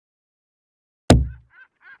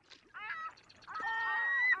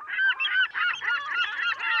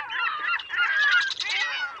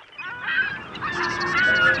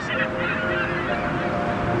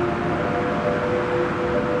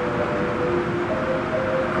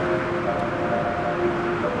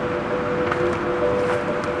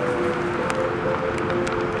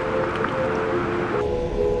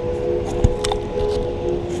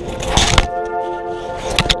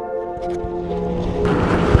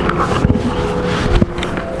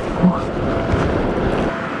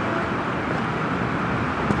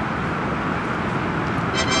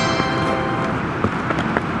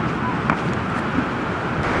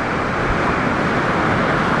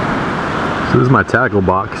This is my tackle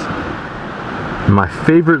box. My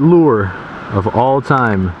favorite lure of all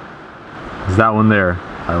time is that one there.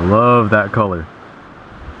 I love that color.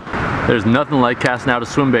 There's nothing like casting out a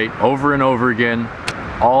swim bait over and over again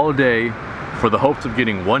all day for the hopes of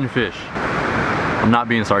getting one fish. I'm not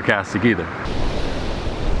being sarcastic either.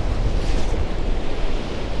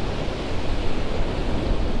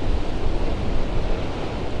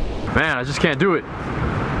 Man, I just can't do it.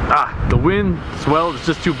 The wind swell is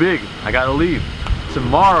just too big. I gotta leave.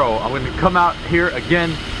 Tomorrow, I'm gonna come out here again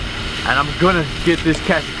and I'm gonna get this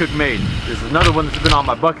Catch and Cook made. This is another one that's been on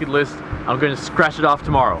my bucket list. I'm gonna scratch it off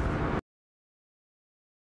tomorrow.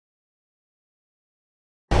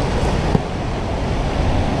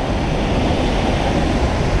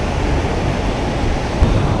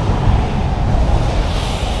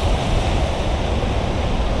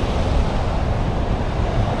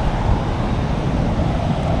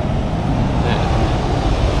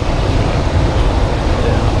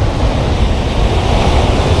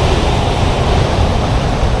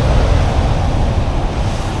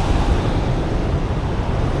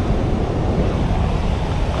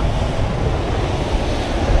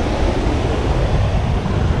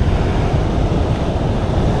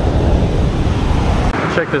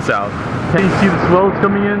 Check this out. Can you see the swells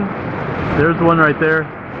coming in? There's one right there.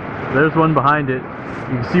 There's one behind it.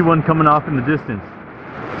 You can see one coming off in the distance.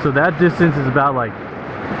 So that distance is about like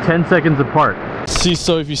 10 seconds apart. See,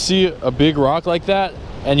 so if you see a big rock like that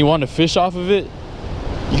and you want to fish off of it,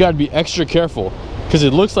 you got to be extra careful because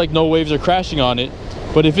it looks like no waves are crashing on it.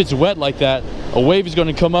 But if it's wet like that, a wave is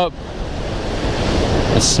going to come up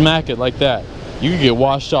and smack it like that. You can get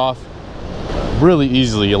washed off really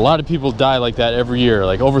easily. A lot of people die like that every year.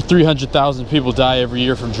 Like over 300,000 people die every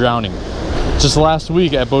year from drowning. Just last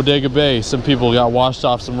week at Bodega Bay, some people got washed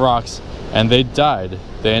off some rocks and they died.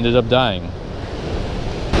 They ended up dying.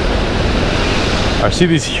 I see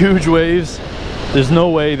these huge waves. There's no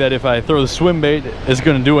way that if I throw the swim bait it's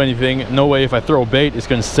going to do anything. No way if I throw a bait it's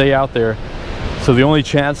going to stay out there. So the only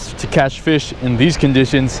chance to catch fish in these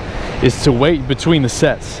conditions is to wait between the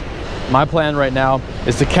sets. My plan right now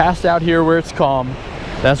is to cast out here where it's calm.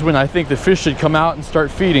 That's when I think the fish should come out and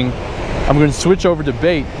start feeding. I'm going to switch over to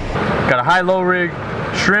bait. Got a high-low rig,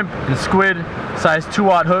 shrimp and squid, size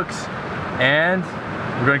 2/0 hooks, and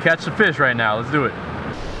we're going to catch the fish right now. Let's do it.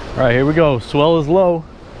 All right, here we go. Swell is low.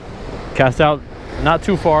 Cast out not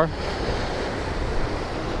too far.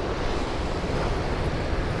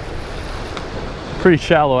 Pretty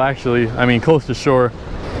shallow actually. I mean, close to shore.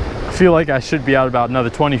 I feel like I should be out about another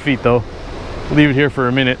 20 feet though. Leave it here for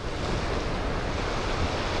a minute.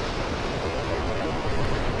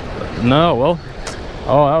 No, well,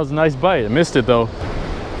 oh, that was a nice bite. I missed it though.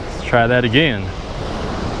 Let's try that again.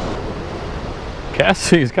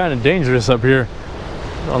 Casting is kind of dangerous up here.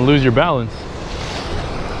 Don't lose your balance.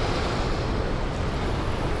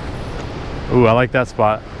 Ooh, I like that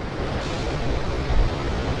spot.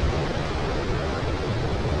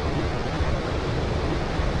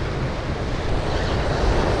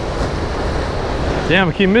 Damn,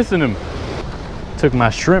 I keep missing him. Took my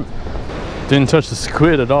shrimp. Didn't touch the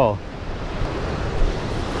squid at all.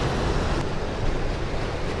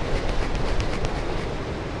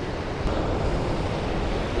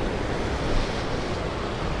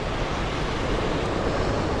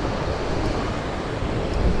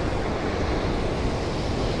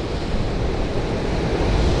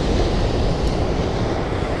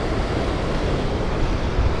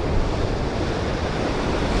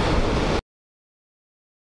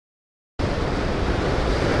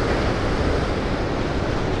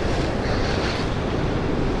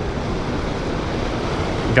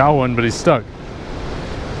 Got one, but he's stuck.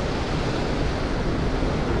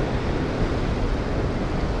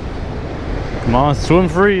 Come on, swim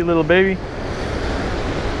free, little baby.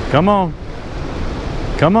 Come on.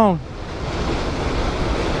 Come on.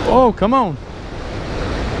 Oh, come on.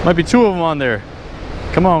 Might be two of them on there.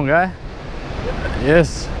 Come on, guy.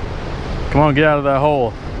 Yes. Come on, get out of that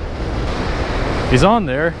hole. He's on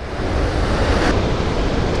there.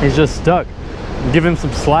 He's just stuck. Give him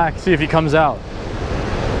some slack, see if he comes out.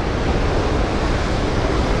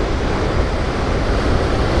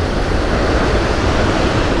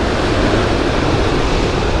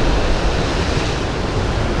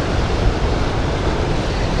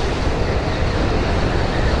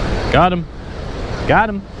 Got him. Got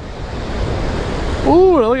him.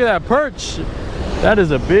 Ooh, look at that perch. That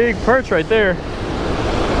is a big perch right there.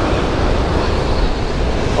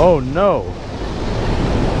 Oh no.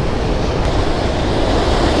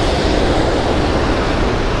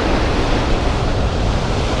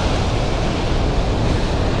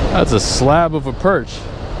 That's a slab of a perch.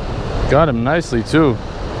 Got him nicely too.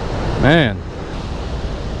 Man.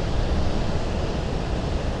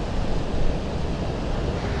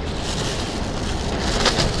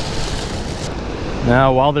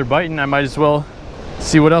 Now while they're biting, I might as well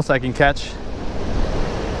see what else I can catch.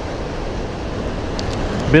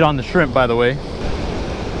 Bit on the shrimp, by the way.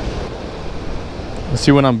 Let's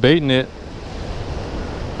see, when I'm baiting it,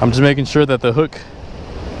 I'm just making sure that the hook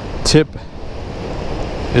tip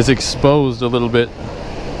is exposed a little bit.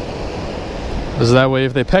 So that way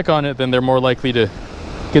if they peck on it, then they're more likely to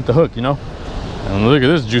get the hook, you know? And look at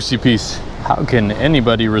this juicy piece. How can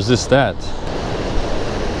anybody resist that?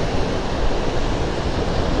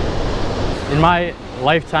 In my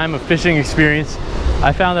lifetime of fishing experience,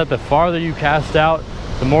 I found that the farther you cast out,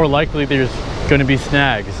 the more likely there's going to be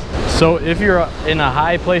snags. So if you're in a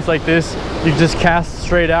high place like this, you just cast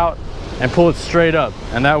straight out and pull it straight up,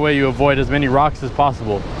 and that way you avoid as many rocks as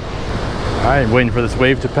possible. All right, waiting for this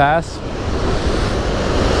wave to pass.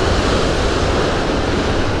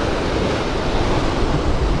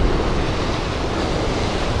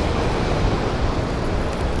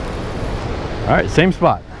 All right, same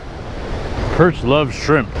spot. Perch love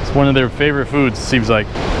shrimp. It's one of their favorite foods, it seems like.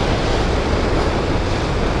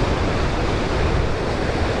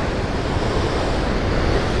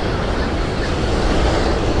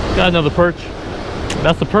 Got another perch.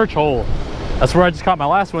 That's the perch hole. That's where I just caught my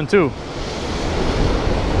last one too.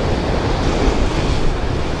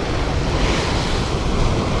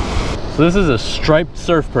 So this is a striped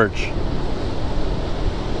surf perch,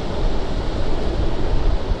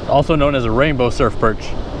 also known as a rainbow surf perch.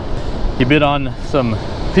 He bit on some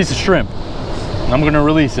piece of shrimp, and I'm gonna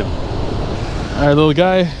release him. All right, little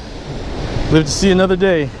guy, live to see another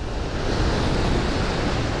day.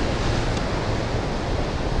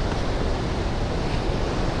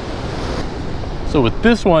 So with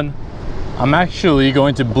this one, I'm actually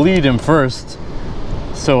going to bleed him first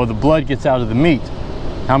so the blood gets out of the meat.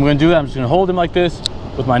 How I'm going to do that, I'm just going to hold him like this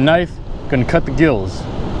with my knife, going to cut the gills.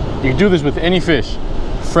 You can do this with any fish,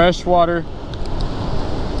 freshwater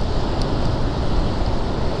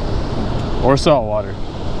or saltwater.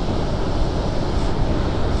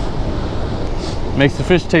 Makes the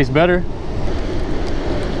fish taste better.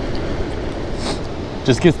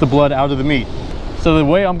 Just gets the blood out of the meat. So the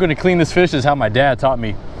way I'm going to clean this fish is how my dad taught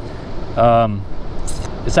me.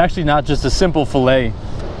 It's actually not just a simple fillet.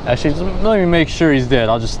 Actually, let me make sure he's dead.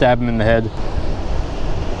 I'll just stab him in the head.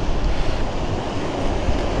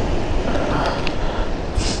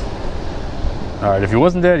 All right, if he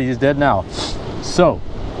wasn't dead, he's dead now. So,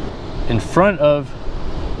 in front of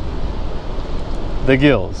the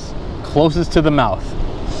gills, closest to the mouth,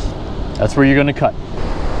 that's where you're going to cut.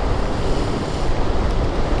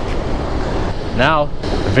 Now,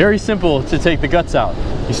 very simple to take the guts out.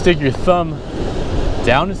 You stick your thumb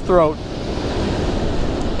down its throat,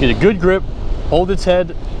 get a good grip, hold its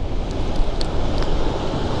head.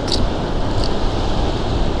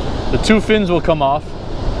 The two fins will come off.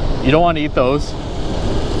 You don't want to eat those.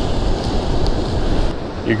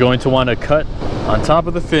 You're going to want to cut on top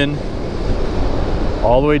of the fin,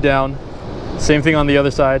 all the way down. Same thing on the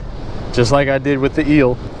other side, just like I did with the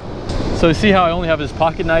eel. So you see how I only have this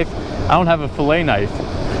pocket knife? I don't have a fillet knife.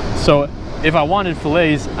 So if I wanted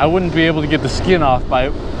fillets, I wouldn't be able to get the skin off by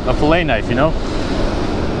a fillet knife, you know?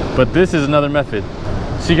 But this is another method.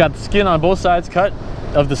 So you got the skin on both sides cut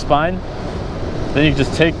of the spine. Then you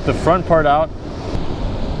just take the front part out.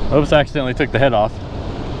 Oops, I accidentally took the head off.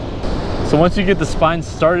 So once you get the spine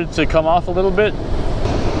started to come off a little bit,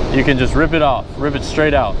 you can just rip it off, rip it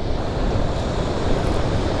straight out.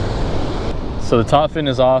 So the top fin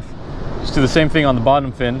is off. Just do the same thing on the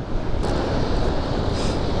bottom fin.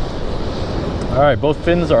 All right, both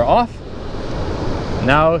fins are off.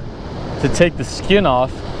 Now to take the skin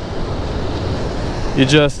off, you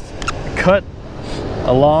just cut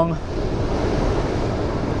along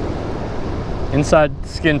inside the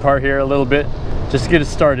skin part here a little bit, just to get it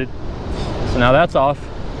started. So now that's off.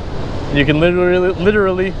 You can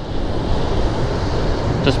literally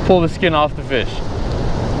just pull the skin off the fish.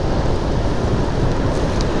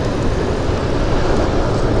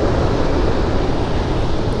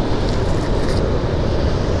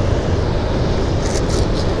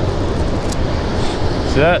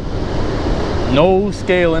 See that? No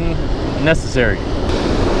scaling necessary.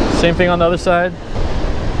 Same thing on the other side.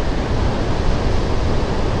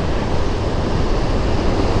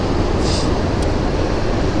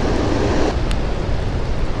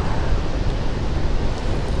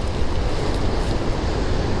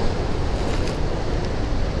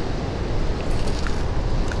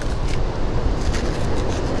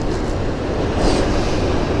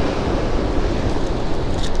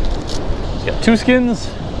 2 skins,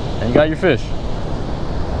 and you got your fish.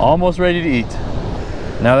 Almost ready to eat.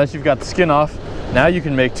 Now that you've got the skin off, now you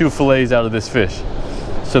can make 2 fillets out of this fish.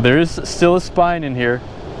 So there is still a spine in here,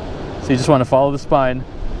 so you just want to follow the spine.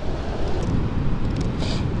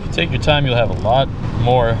 If you take your time, you'll have a lot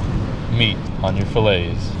more meat on your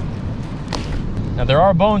fillets. Now there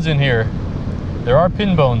are bones in here. There are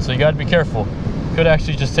pin bones, so you got to be careful. You could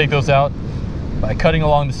actually just take those out by cutting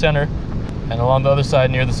along the center and along the other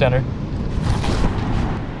side near the center.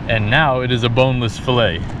 And now it is a boneless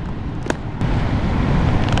fillet.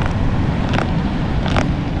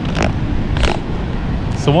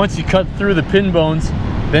 So once you cut through the pin bones,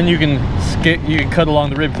 then you can cut along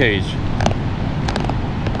the rib cage.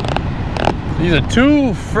 These are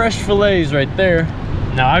 2 fresh fillets right there.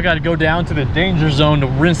 Now I got to go down to the danger zone to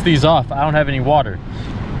rinse these off. I don't have any water.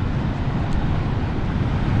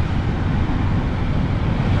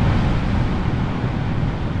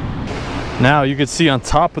 Now you can see on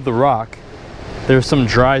top of the rock, there's some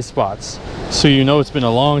dry spots. So you know it's been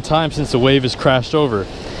a long time since the wave has crashed over.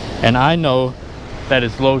 And I know that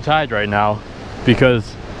it's low tide right now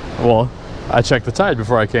because, well, I checked the tide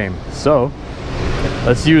before I came. So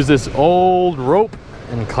let's use this old rope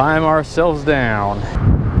and climb ourselves down.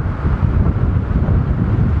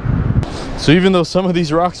 So even though some of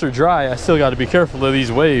these rocks are dry, I still got to be careful of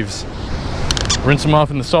these waves. Rinse them off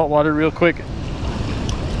in the salt water real quick.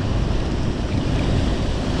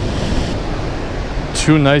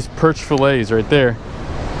 2 nice perch fillets right there.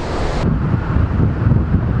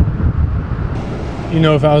 You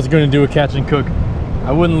know, if I was going to do a catch and cook,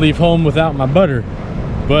 I wouldn't leave home without my butter,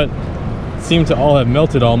 but it seemed to all have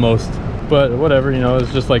melted almost. But whatever, you know,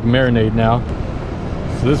 it's just like marinade now.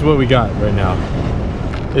 So this is what we got right now.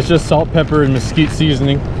 It's just salt, pepper, and mesquite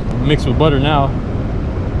seasoning mixed with butter now.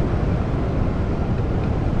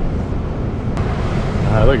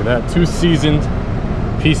 Look at that, 2 seasoned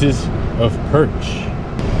pieces of perch.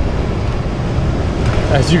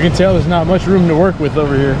 As you can tell, there's not much room to work with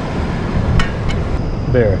over here.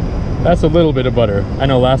 There, that's a little bit of butter. I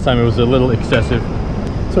know last time it was a little excessive.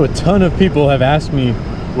 So a ton of people have asked me,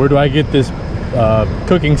 where do I get this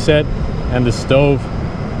cooking set and the stove?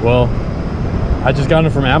 Well, I just got it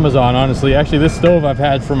from Amazon, honestly. Actually, this stove I've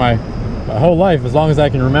had for my whole life, as long as I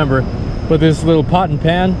can remember. But this little pot and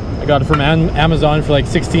pan, I got it from Amazon for like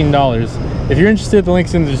 $16. If you're interested, the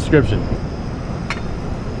link's in the description.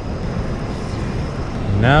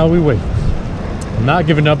 Now we wait. I'm not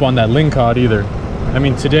giving up on that lingcod either. I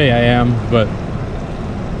mean, today I am, but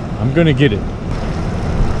I'm gonna get it.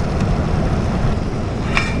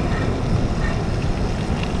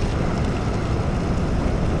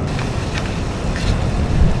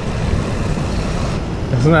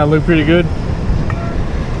 Doesn't that look pretty good?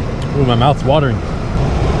 Ooh, my mouth's watering.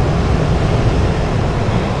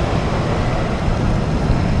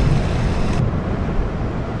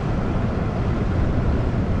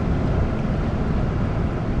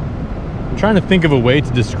 I'm trying to think of a way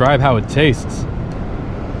to describe how it tastes.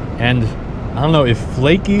 And I don't know, if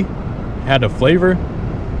flaky had a flavor,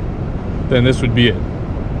 then this would be it.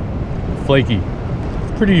 Flaky.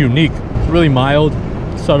 It's pretty unique. It's really mild,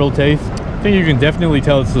 subtle taste. I think you can definitely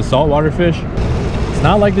tell it's the saltwater fish. It's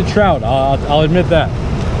not like the trout, I'll admit that,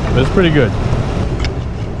 but it's pretty good.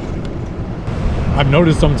 I've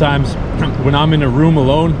noticed sometimes when I'm in a room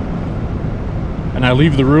alone and I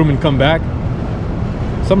leave the room and come back,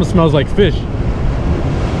 something smells like fish.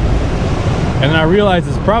 And then I realize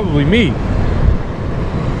it's probably me.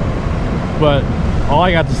 But all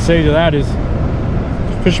I got to say to that is,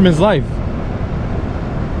 fisherman's life.